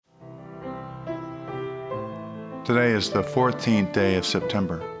Today is the 14th day of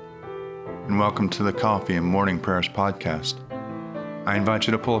September, and welcome to the Coffee and Morning Prayers podcast. I invite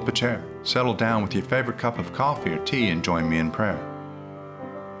you to pull up a chair, settle down with your favorite cup of coffee or tea, and join me in prayer.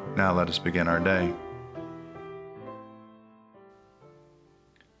 Now let us begin our day.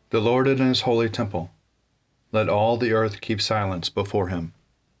 The Lord is in His holy temple. Let all the earth keep silence before Him.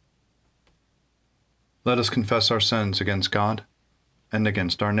 Let us confess our sins against God and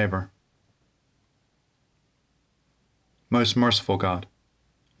against our neighbor. Most merciful God,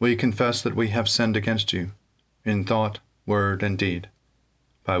 we confess that we have sinned against you in thought, word, and deed,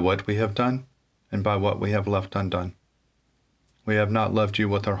 by what we have done and by what we have left undone. We have not loved you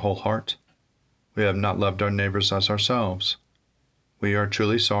with our whole heart. We have not loved our neighbors as ourselves. We are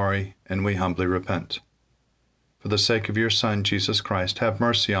truly sorry, and we humbly repent. For the sake of your Son, Jesus Christ, have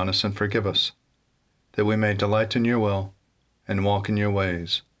mercy on us and forgive us, that we may delight in your will and walk in your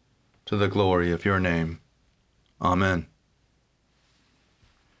ways, to the glory of your name. Amen.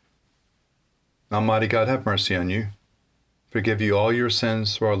 Almighty God, have mercy on you, forgive you all your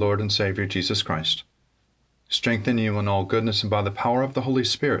sins through our Lord and Savior Jesus Christ, strengthen you in all goodness, and by the power of the Holy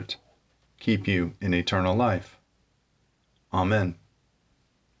Spirit, keep you in eternal life. Amen.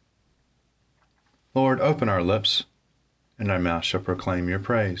 Lord, open our lips, and our mouth shall proclaim your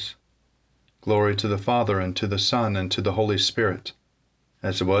praise. Glory to the Father, and to the Son, and to the Holy Spirit,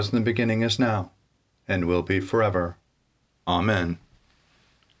 as it was in the beginning, is now, and will be forever. Amen.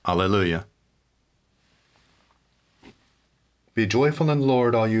 Alleluia. Be joyful in the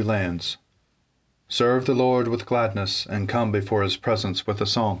Lord, all you lands. Serve the Lord with gladness, and come before His presence with a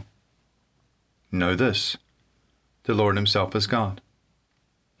song. Know this, the Lord Himself is God.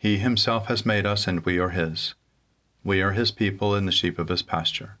 He Himself has made us, and we are His. We are His people and the sheep of His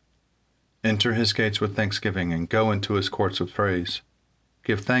pasture. Enter His gates with thanksgiving, and go into His courts with praise.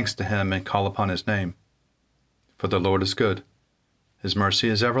 Give thanks to Him, and call upon His name. For the Lord is good. His mercy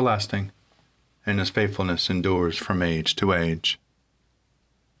is everlasting, and His faithfulness endures from age to age.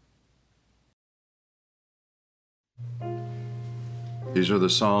 These are the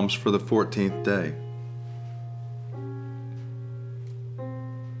Psalms for the 14th day.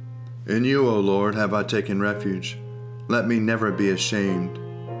 In you, O Lord, have I taken refuge. Let me never be ashamed.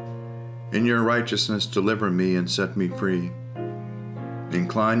 In your righteousness deliver me and set me free.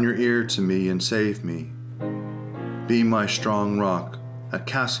 Incline your ear to me and save me. Be my strong rock, a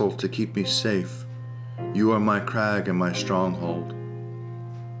castle to keep me safe. You are my crag and my stronghold.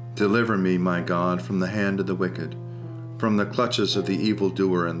 Deliver me, my God, from the hand of the wicked, from the clutches of the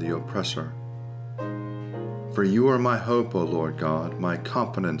evildoer and the oppressor. For you are my hope, O Lord God, my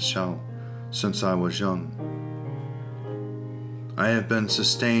confidence since I was young. I have been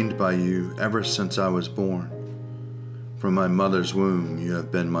sustained by you ever since I was born. From my mother's womb you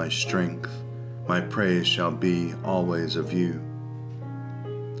have been my strength. My praise shall be always of you.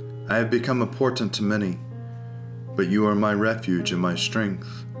 I have become a portent to many, but you are my refuge and my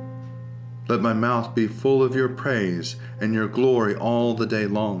strength. Let my mouth be full of your praise and your glory all the day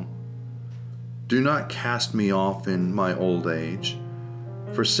long. Do not cast me off in my old age.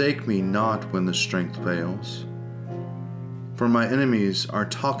 Forsake me not when the strength fails. For my enemies are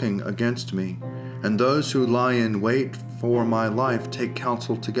talking against me, and those who lie in wait for my life take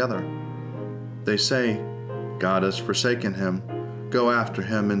counsel together. They say, God has forsaken him. Go after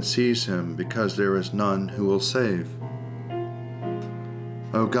him and seize him, because there is none who will save.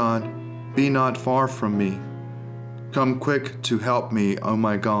 O God, be not far from me. Come quick to help me, O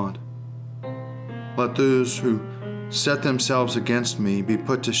my God. Let those who set themselves against me be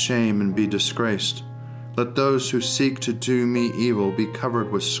put to shame and be disgraced. Let those who seek to do me evil be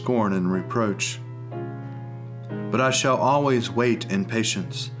covered with scorn and reproach. But I shall always wait in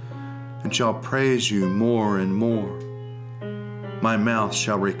patience, and shall praise you more and more. My mouth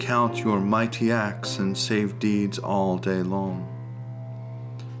shall recount your mighty acts and save deeds all day long,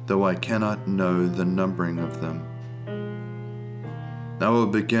 though I cannot know the numbering of them. I will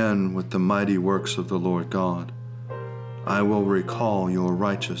begin with the mighty works of the Lord God. I will recall your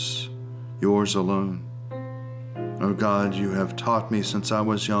righteous, yours alone. O God, you have taught me since I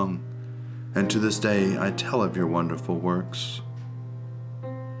was young, and to this day I tell of your wonderful works.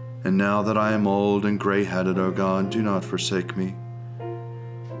 And now that I am old and gray-headed, O God, do not forsake me,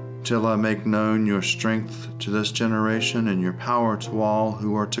 till I make known your strength to this generation and your power to all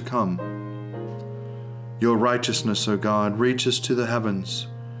who are to come. Your righteousness, O God, reaches to the heavens.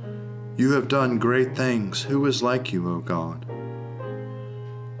 You have done great things. Who is like you, O God?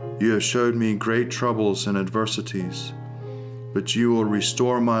 You have showed me great troubles and adversities, but you will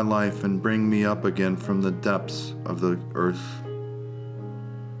restore my life and bring me up again from the depths of the earth.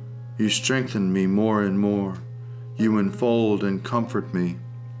 You strengthen me more and more. You enfold and comfort me.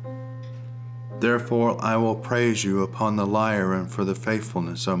 Therefore I will praise you upon the lyre and for the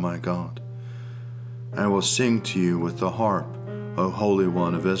faithfulness, O my God. I will sing to you with the harp, O Holy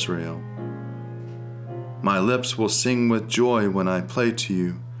One of Israel. My lips will sing with joy when I play to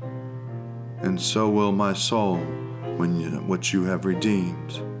you, and so will my soul which you have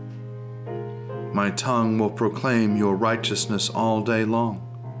redeemed. My tongue will proclaim your righteousness all day long,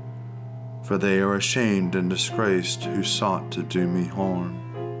 for they are ashamed and disgraced who sought to do me harm.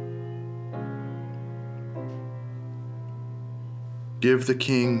 Give the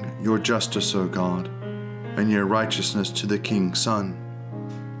king your justice, O God, and your righteousness to the king's son,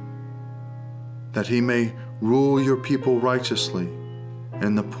 that he may rule your people righteously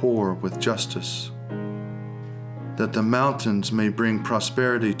and the poor with justice, that the mountains may bring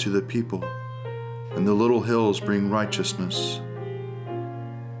prosperity to the people, and the little hills bring righteousness.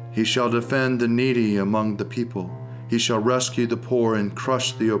 He shall defend the needy among the people. He shall rescue the poor and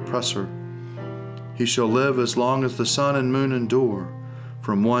crush the oppressor. He shall live as long as the sun and moon endure,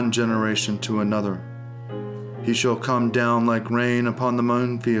 from one generation to another. He shall come down like rain upon the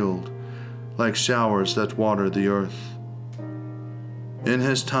mown field, like showers that water the earth. In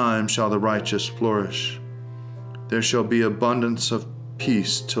his time shall the righteous flourish. There shall be abundance of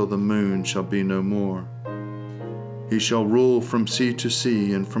peace till the moon shall be no more. He shall rule from sea to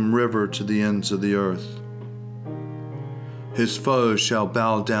sea and from river to the ends of the earth. His foes shall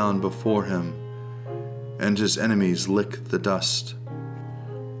bow down before him, and his enemies lick the dust.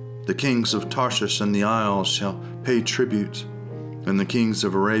 The kings of Tarshish and the isles shall pay tribute, and the kings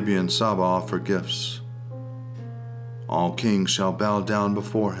of Arabia and Saba offer gifts. All kings shall bow down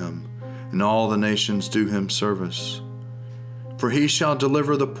before him, and all the nations do him service. For he shall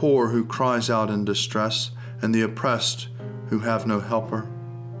deliver the poor who cries out in distress, and the oppressed who have no helper.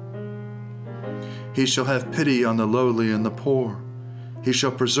 He shall have pity on the lowly and the poor. He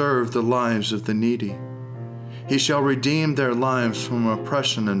shall preserve the lives of the needy. He shall redeem their lives from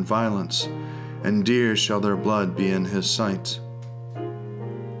oppression and violence, and dear shall their blood be in his sight.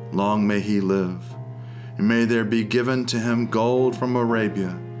 Long may he live, and may there be given to him gold from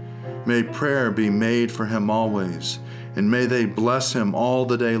Arabia. May prayer be made for him always, and may they bless him all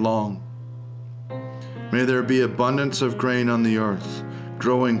the day long. May there be abundance of grain on the earth,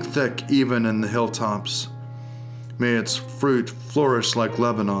 growing thick even in the hilltops. May its fruit flourish like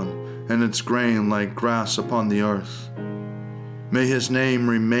Lebanon, and its grain like grass upon the earth. May his name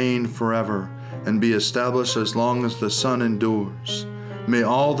remain forever, and be established as long as the sun endures. May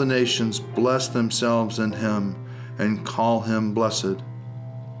all the nations bless themselves in him, and call him blessed.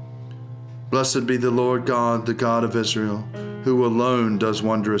 Blessed be the Lord God, the God of Israel, who alone does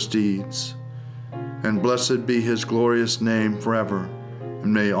wondrous deeds. And blessed be his glorious name forever,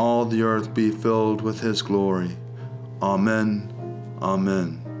 and may all the earth be filled with his glory. Amen.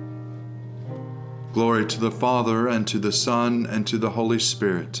 Amen. Glory to the Father, and to the Son, and to the Holy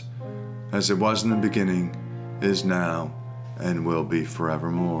Spirit, as it was in the beginning, is now, and will be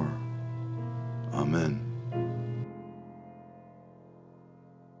forevermore. Amen.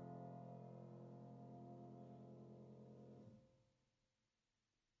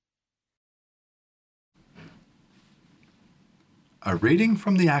 A reading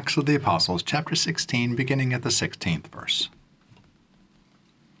from the Acts of the Apostles, chapter 16, beginning at the 16th verse.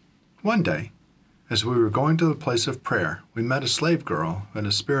 One day, as we were going to the place of prayer, we met a slave girl who had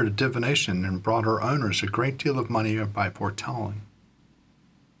a spirit of divination and brought her owners a great deal of money by foretelling.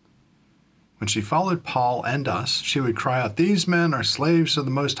 When she followed Paul and us, she would cry out, "These men are slaves of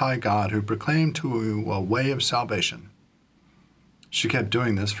the Most High God, who proclaim to you a way of salvation." She kept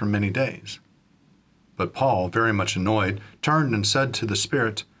doing this for many days. But Paul, very much annoyed, turned and said to the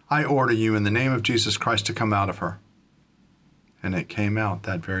spirit, "I order you in the name of Jesus Christ to come out of her." And it came out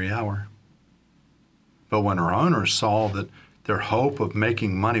that very hour. But when her owners saw that their hope of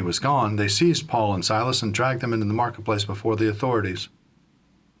making money was gone, they seized Paul and Silas and dragged them into the marketplace before the authorities.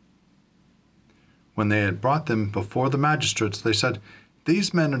 When they had brought them before the magistrates, they said,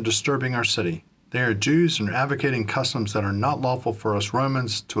 "These men are disturbing our city. They are Jews and are advocating customs that are not lawful for us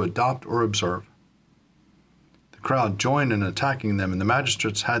Romans to adopt or observe." The crowd joined in attacking them, and the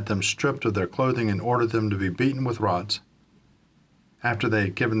magistrates had them stripped of their clothing and ordered them to be beaten with rods. After they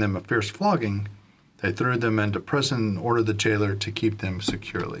had given them a fierce flogging, they threw them into prison and ordered the jailer to keep them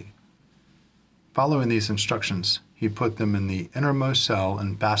securely. Following these instructions, he put them in the innermost cell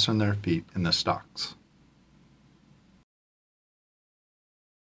and fastened their feet in the stocks.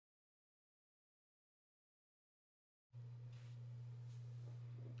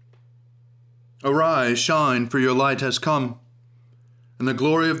 Arise, shine, for your light has come, and the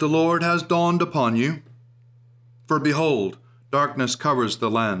glory of the Lord has dawned upon you. For behold, darkness covers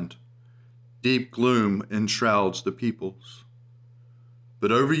the land, deep gloom enshrouds the peoples.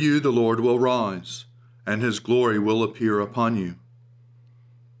 But over you the Lord will rise, and his glory will appear upon you.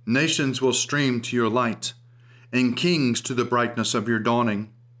 Nations will stream to your light, and kings to the brightness of your dawning.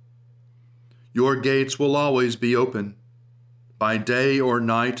 Your gates will always be open. By day or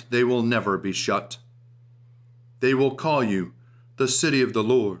night they will never be shut. They will call you the city of the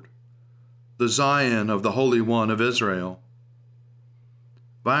Lord, the Zion of the Holy One of Israel.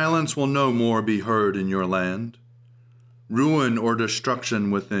 Violence will no more be heard in your land, ruin or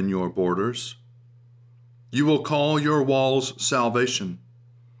destruction within your borders. You will call your walls salvation,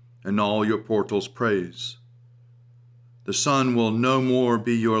 and all your portals praise. The sun will no more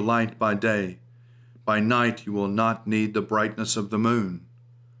be your light by day. By night you will not need the brightness of the moon.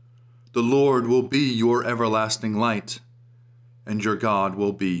 The Lord will be your everlasting light, and your God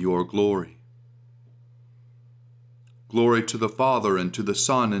will be your glory. Glory to the Father, and to the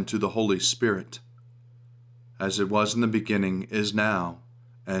Son, and to the Holy Spirit, as it was in the beginning, is now,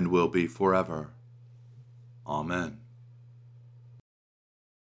 and will be forever. Amen.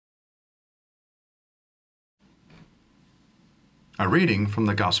 A reading from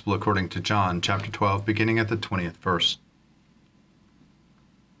the Gospel according to John, chapter 12, beginning at the 20th verse.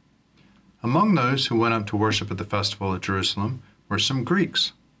 Among those who went up to worship at the festival at Jerusalem were some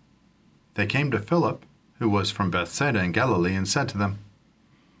Greeks. They came to Philip, who was from Bethsaida in Galilee, and said to them,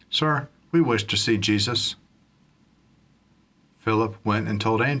 "Sir, we wish to see Jesus." Philip went and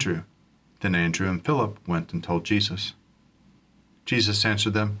told Andrew. Then Andrew and Philip went and told Jesus. Jesus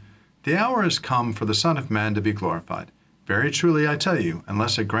answered them, "The hour has come for the Son of Man to be glorified. Very truly I tell you,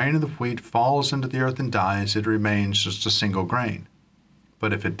 unless a grain of the wheat falls into the earth and dies, it remains just a single grain.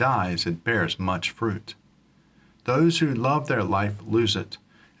 But if it dies, it bears much fruit. Those who love their life lose it,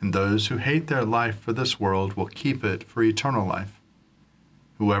 and those who hate their life for this world will keep it for eternal life.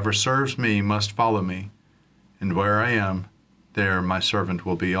 Whoever serves me must follow me, and where I am, there my servant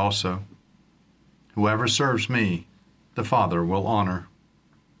will be also. Whoever serves me, the Father will honor."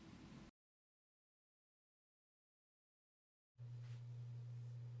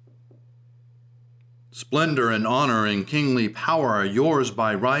 Splendor and honor and kingly power are yours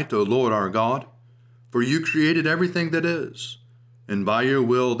by right, O Lord our God, for you created everything that is, and by your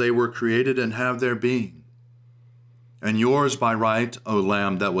will they were created and have their being. And yours by right, O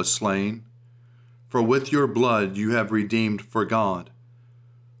Lamb that was slain, for with your blood you have redeemed for God,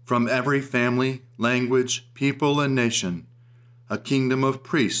 from every family, language, people, and nation, a kingdom of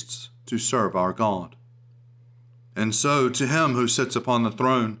priests to serve our God. And so to him who sits upon the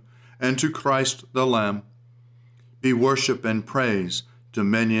throne, and to Christ the Lamb, be worship and praise,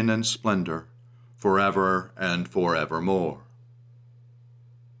 dominion and splendor, forever and forevermore.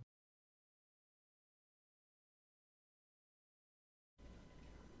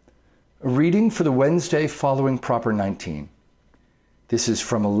 A reading for the Wednesday following Proper 19. This is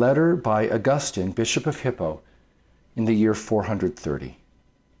from a letter by Augustine, Bishop of Hippo, in the year 430.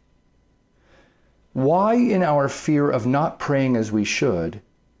 Why, in our fear of not praying as we should,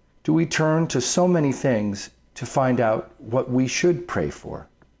 do we turn to so many things to find out what we should pray for?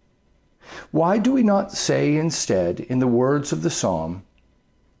 Why do we not say instead, in the words of the psalm,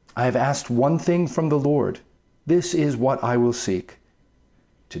 "I have asked one thing from the Lord, this is what I will seek,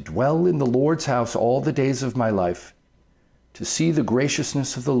 to dwell in the Lord's house all the days of my life, to see the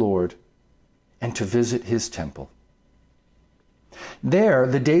graciousness of the Lord, and to visit his temple." There,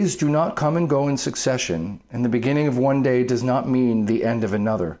 the days do not come and go in succession, and the beginning of one day does not mean the end of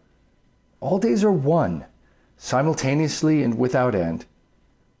another. All days are one, simultaneously and without end,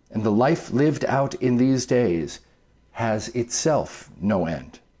 and the life lived out in these days has itself no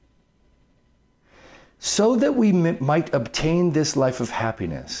end. So that we might obtain this life of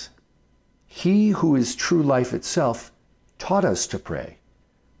happiness, he who is true life itself taught us to pray,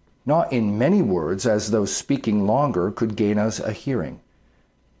 not in many words as though speaking longer could gain us a hearing.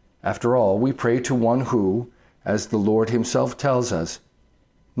 After all, we pray to one who, as the Lord himself tells us,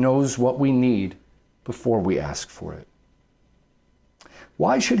 knows what we need before we ask for it.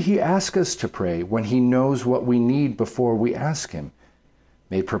 Why should he ask us to pray when he knows what we need before we ask him?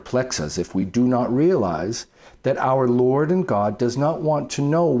 May perplex us if we do not realize that our Lord and God does not want to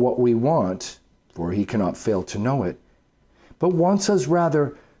know what we want, for he cannot fail to know it, but wants us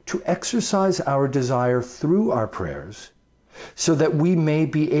rather to exercise our desire through our prayers, so that we may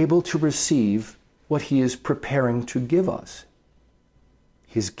be able to receive what he is preparing to give us.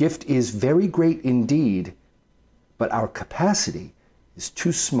 His gift is very great indeed, but our capacity is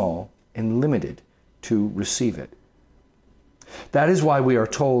too small and limited to receive it. That is why we are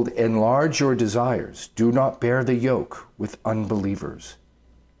told, enlarge your desires. Do not bear the yoke with unbelievers.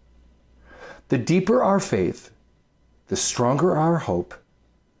 The deeper our faith, the stronger our hope,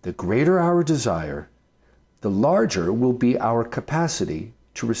 the greater our desire, the larger will be our capacity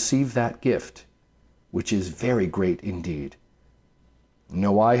to receive that gift, which is very great indeed.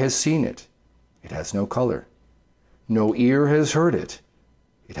 No eye has seen it. It has no color. No ear has heard it.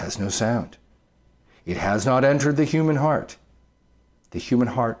 It has no sound. It has not entered the human heart. The human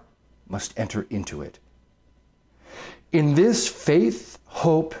heart must enter into it. In this faith,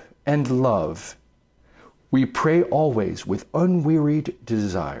 hope, and love, we pray always with unwearied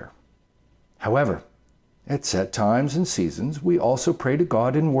desire. However, at set times and seasons, we also pray to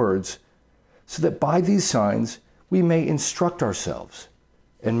God in words, so that by these signs we may instruct ourselves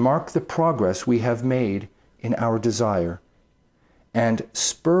and mark the progress we have made in our desire and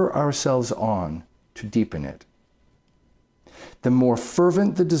spur ourselves on to deepen it. The more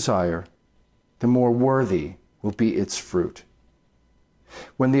fervent the desire, the more worthy will be its fruit.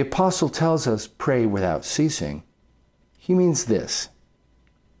 When the apostle tells us pray without ceasing, he means this: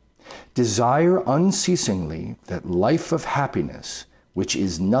 desire unceasingly that life of happiness, which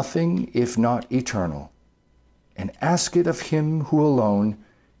is nothing if not eternal, and ask it of him who alone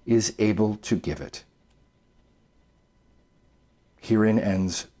is able to give it. Herein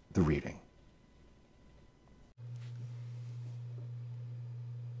ends the reading.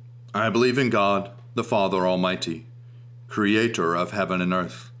 I believe in God, the Father Almighty, creator of heaven and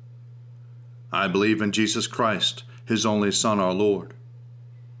earth. I believe in Jesus Christ, his only Son, our Lord.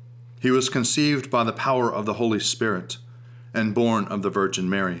 He was conceived by the power of the Holy Spirit and born of the Virgin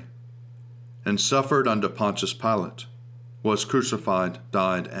Mary, and suffered under Pontius Pilate, was crucified,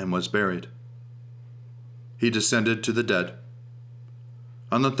 died, and was buried. He descended to the dead.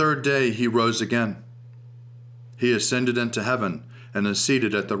 On the third day he rose again. He ascended into heaven and is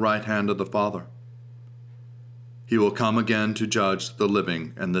seated at the right hand of the Father. He will come again to judge the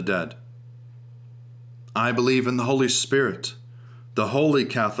living and the dead. I believe in the Holy Spirit, the Holy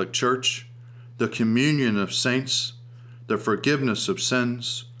Catholic Church, the communion of saints, the forgiveness of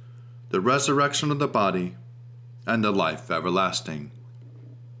sins, the resurrection of the body, and the life everlasting.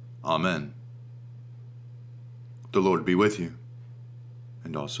 Amen. The Lord be with you,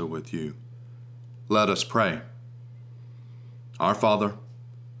 and also with you. Let us pray. Our Father,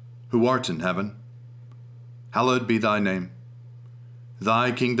 who art in heaven, hallowed be thy name.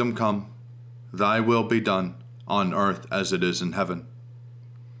 Thy kingdom come, thy will be done, on earth as it is in heaven.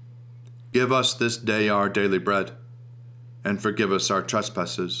 Give us this day our daily bread, and forgive us our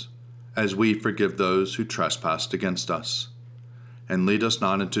trespasses, as we forgive those who trespass against us. And lead us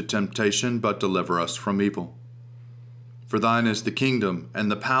not into temptation, but deliver us from evil. For thine is the kingdom,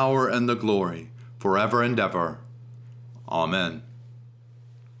 and the power, and the glory, forever and ever. Amen.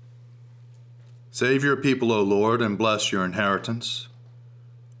 Save your people, O Lord, and bless your inheritance.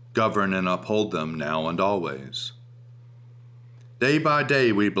 Govern and uphold them now and always. Day by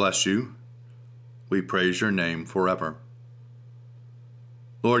day we bless you. We praise your name forever.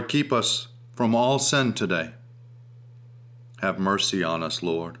 Lord, keep us from all sin today. Have mercy on us,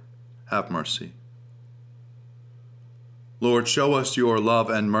 Lord. Have mercy. Lord, show us your love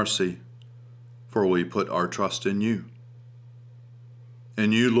and mercy, for we put our trust in you.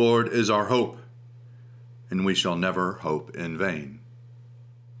 In you, Lord, is our hope, and we shall never hope in vain.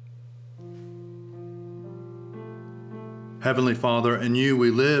 Heavenly Father, in you we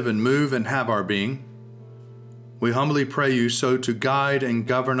live and move and have our being. We humbly pray you so to guide and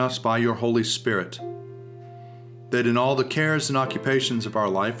govern us by your Holy Spirit, that in all the cares and occupations of our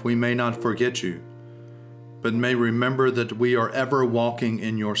life we may not forget you, but may remember that we are ever walking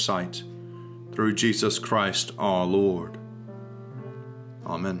in your sight, through Jesus Christ our Lord.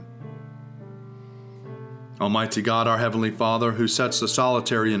 Amen. Almighty God, our Heavenly Father, who sets the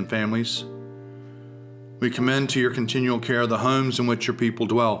solitary in families, we commend to your continual care the homes in which your people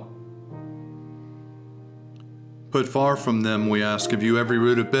dwell. Put far from them, we ask of you, every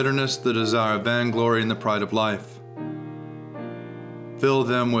root of bitterness, the desire of vainglory, and the pride of life. Fill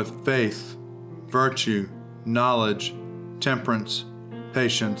them with faith, virtue, knowledge, temperance,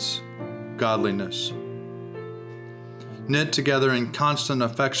 patience, godliness. Knit together in constant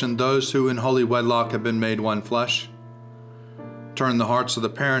affection those who in holy wedlock have been made one flesh. Turn the hearts of the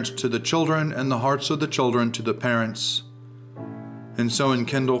parents to the children, and the hearts of the children to the parents, and so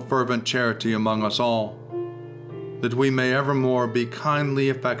enkindle fervent charity among us all, that we may evermore be kindly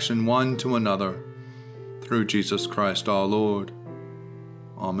affection one to another, through Jesus Christ our Lord.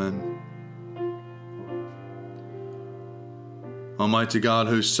 Amen. Almighty God,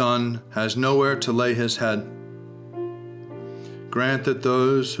 whose Son has nowhere to lay his head, Grant that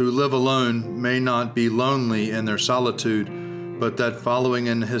those who live alone may not be lonely in their solitude, but that following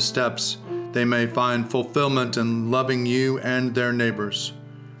in his steps, they may find fulfillment in loving you and their neighbors.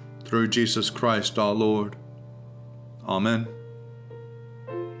 Through Jesus Christ our Lord. Amen.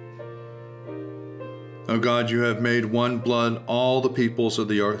 O God, you have made one blood all the peoples of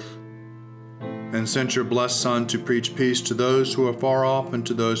the earth, and sent your blessed Son to preach peace to those who are far off and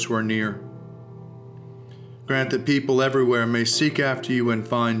to those who are near. Grant that people everywhere may seek after you and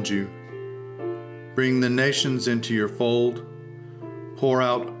find you. Bring the nations into your fold. Pour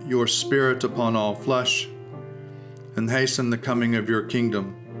out your Spirit upon all flesh, and hasten the coming of your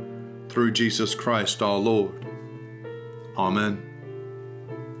kingdom, through Jesus Christ our Lord. Amen.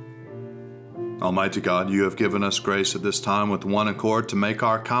 Almighty God, you have given us grace at this time with one accord to make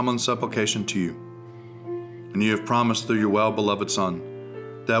our common supplication to you. And you have promised through your well-beloved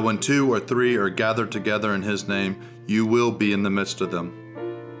Son, that when 2 or 3 are gathered together in his name, you will be in the midst of them.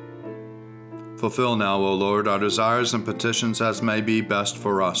 Fulfill now, O Lord, our desires and petitions as may be best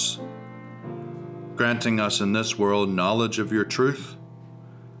for us, granting us in this world knowledge of your truth,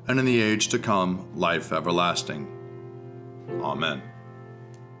 and in the age to come, life everlasting. Amen.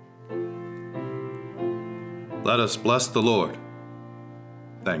 Let us bless the Lord.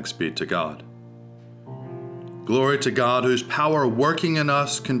 Thanks be to God. Glory to God, whose power working in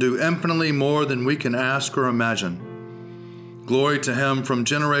us can do infinitely more than we can ask or imagine. Glory to him from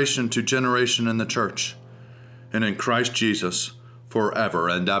generation to generation in the church, and in Christ Jesus forever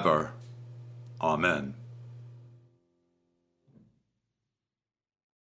and ever. Amen.